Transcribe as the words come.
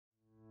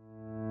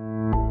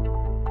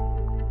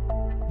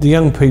The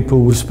young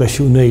people with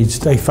special needs,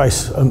 they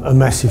face a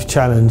massive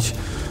challenge.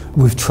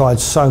 We've tried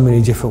so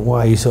many different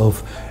ways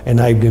of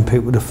enabling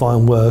people to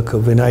find work,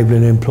 of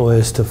enabling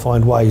employers to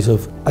find ways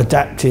of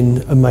adapting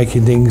and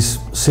making things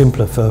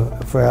simpler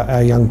for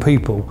our young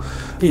people.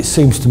 It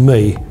seems to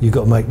me you've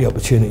got to make the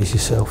opportunities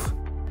yourself.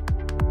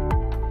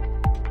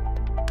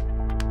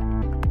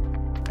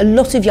 A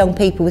lot of young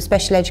people with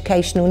special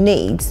educational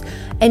needs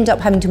end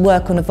up having to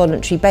work on a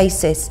voluntary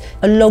basis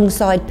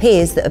alongside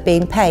peers that are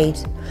being paid.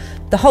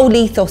 The whole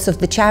ethos of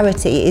the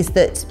charity is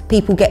that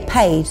people get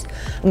paid,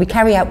 and we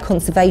carry out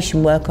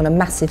conservation work on a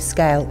massive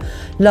scale.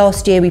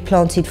 Last year we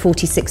planted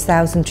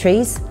 46,000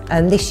 trees,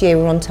 and this year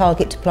we're on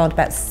target to plant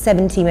about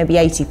 70, maybe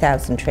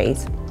 80,000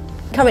 trees.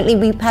 Currently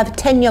we have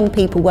 10 young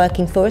people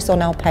working for us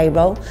on our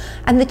payroll,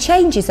 and the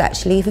changes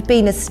actually have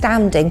been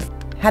astounding.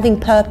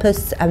 Having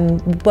purpose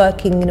and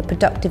working in a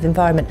productive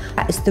environment,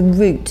 that is the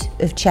root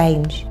of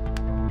change.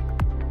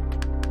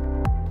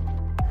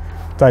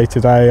 Day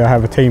to day I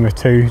have a team of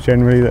 2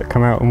 generally that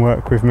come out and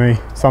work with me,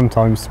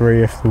 sometimes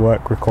 3 if the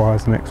work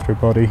requires an extra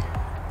body.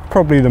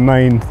 Probably the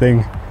main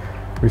thing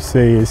we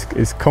see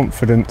is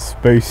confidence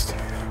boost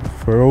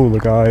for all the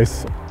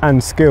guys,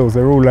 and skills.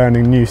 They're all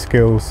learning new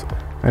skills,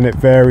 and it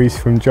varies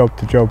from job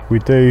to job we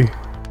do.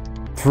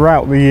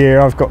 Throughout the year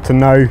I've got to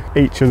know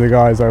each of the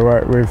guys I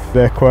work with,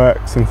 their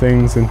quirks and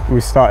things, and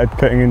we started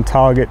putting in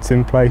targets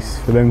in place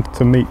for them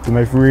to meet, and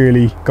they've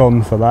really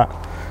gone for that.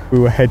 We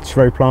were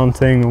hedgerow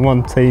planting, and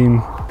one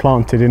team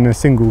planted in a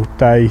single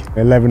day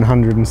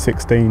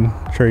 1,116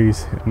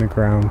 trees in the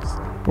grounds.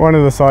 One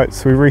of the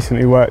sites we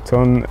recently worked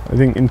on, I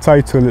think in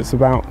total it's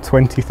about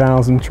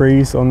 20,000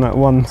 trees on that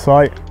one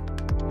site.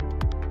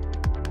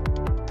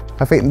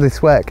 I think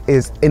this work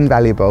is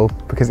invaluable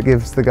because it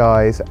gives the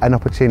guys an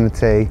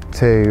opportunity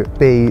to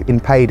be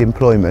in paid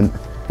employment,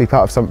 be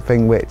part of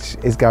something which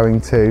is going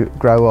to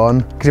grow on,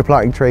 because you're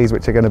planting trees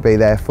which are going to be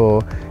there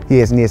for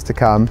years and years to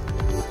come.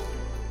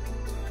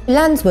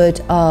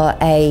 Landswood are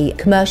a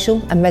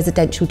commercial and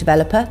residential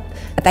developer.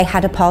 They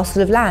had a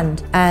parcel of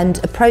land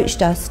and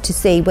approached us to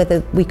see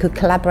whether we could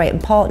collaborate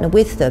and partner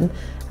with them,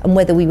 and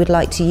whether we would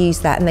like to use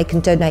that and they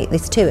can donate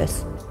this to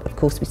us. Of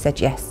course we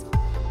said yes.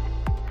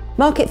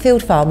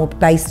 Marketfield Farm will be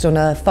based on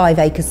a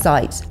 5-acre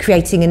site,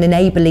 creating an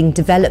enabling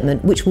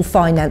development which will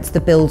finance the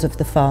build of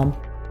the farm.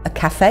 A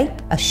cafe,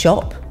 a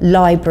shop,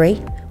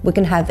 library. We're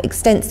going to have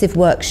extensive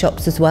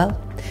workshops as well.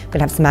 We're going to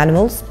have some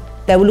animals.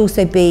 There will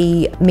also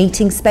be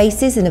meeting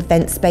spaces and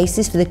event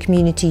spaces for the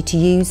community to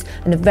use,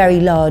 and a very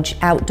large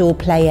outdoor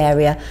play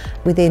area.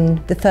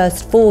 Within the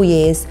first 4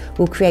 years,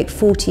 we'll create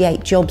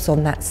 48 jobs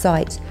on that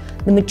site,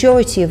 the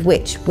majority of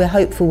which we're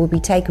hopeful will be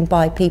taken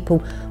by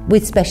people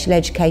with special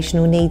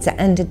educational needs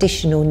and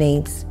additional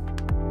needs.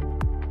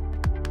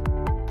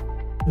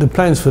 The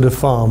plans for the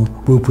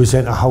farm will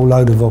present a whole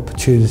load of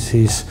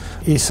opportunities.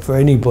 It's for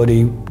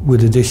anybody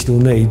with additional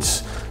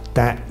needs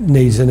that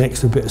needs an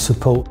extra bit of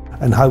support,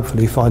 and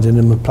hopefully finding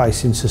them a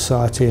place in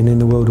society and in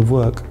the world of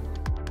work.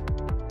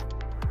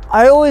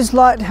 I always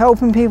liked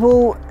helping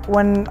people.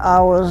 When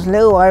I was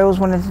little, I always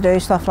wanted to do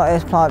stuff like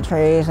this, plant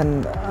trees,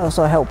 and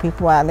also help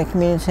people out in the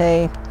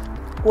community.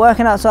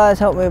 Working outside has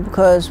helped me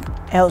because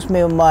it helps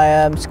me with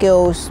my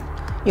skills.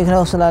 You can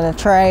also learn a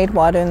trade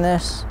while doing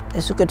this.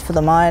 It's good for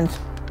the mind.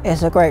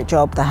 It's a great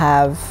job to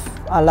have.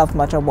 I love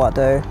my job, what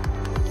I do.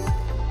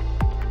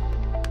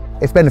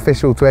 It's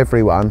beneficial to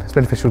everyone, it's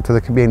beneficial to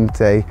the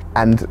community,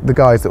 and the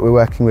guys that we're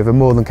working with are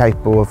more than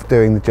capable of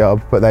doing the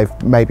job, but they've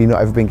maybe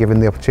not ever been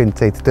given the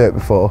opportunity to do it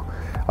before.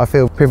 I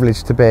feel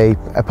privileged to be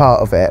a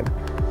part of it.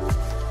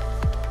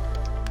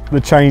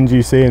 The change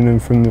you see in them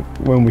from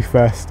when we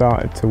first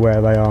started to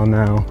where they are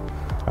now,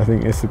 I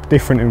think it's a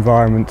different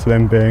environment to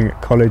them being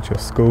at college or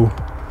school.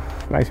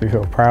 It makes me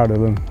feel proud of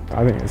them.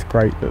 I think it's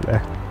great that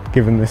they're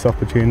given this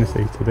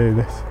opportunity to do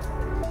this.